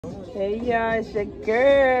Hey y'all, it's your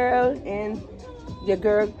girl and your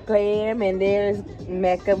girl Glam, and there's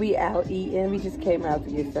Mecca. We out eating. We just came out to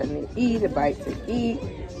get something to eat, a bite to eat,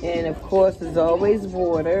 and of course there's always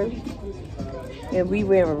water. And we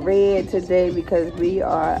wearing red today because we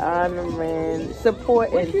are honoring,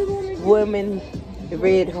 supporting women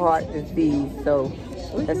red heart disease. So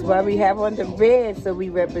that's why we have on the red, so we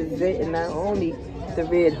represent not only the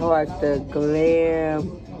red heart, the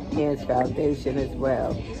Glam Hands Foundation as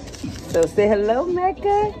well. So say hello,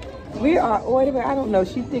 Mecca. We are ordering, I don't know,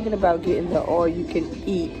 she's thinking about getting the all you can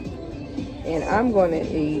eat. And I'm going to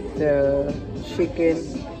eat the chicken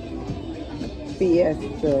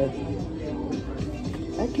fiesta.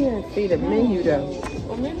 I can't see the menu though.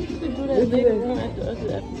 Well, maybe you could do that later on at the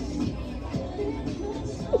other episode.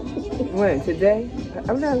 When? Today?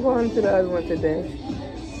 I'm not going to the other one today.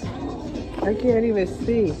 I can't even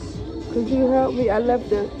see. Could you help me? I left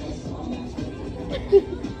the...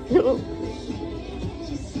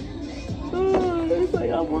 It's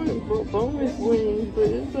like I want bonus wings, but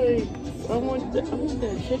it's like I want that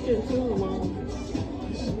chicken too, Mom.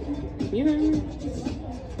 You hear me?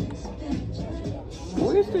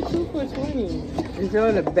 Where's the 2 for $20? It's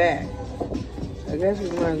on the back. I guess we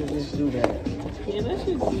might as well just do that. Yeah, let's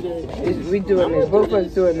just do that. We doing this. Both of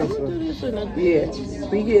us doing this I'm one. do this another Yeah,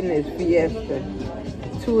 we getting this fiesta.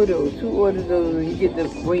 2 of those. 2 orders those, and you get the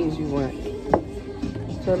wings you want.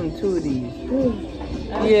 Tell them 2 of these.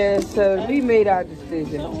 Yeah, so we made our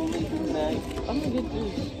decision. So when we come back, I'm gonna get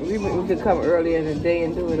this. We could come earlier in the day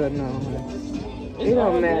and do it or no. It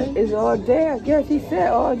don't matter. Day? It's all day, I guess. He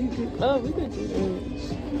said all you could. Oh, we could do that.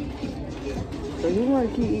 So you want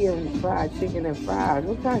to keep eating fried chicken and fries.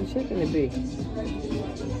 What kind of chicken it be?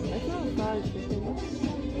 That's not fried chicken.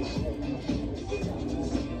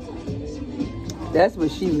 That's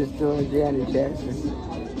what she was doing, Janet Jackson.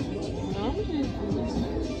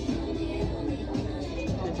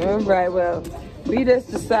 All right, well, we just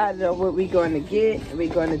decided on what we're going to get. We're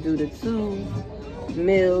going to do the 2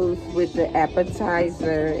 meals with the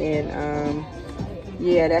appetizer, and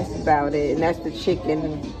yeah, that's about it. And that's the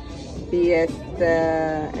chicken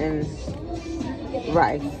fiesta and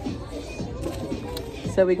rice.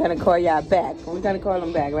 So we're going to call y'all back. We're going to call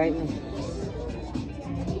them back right now.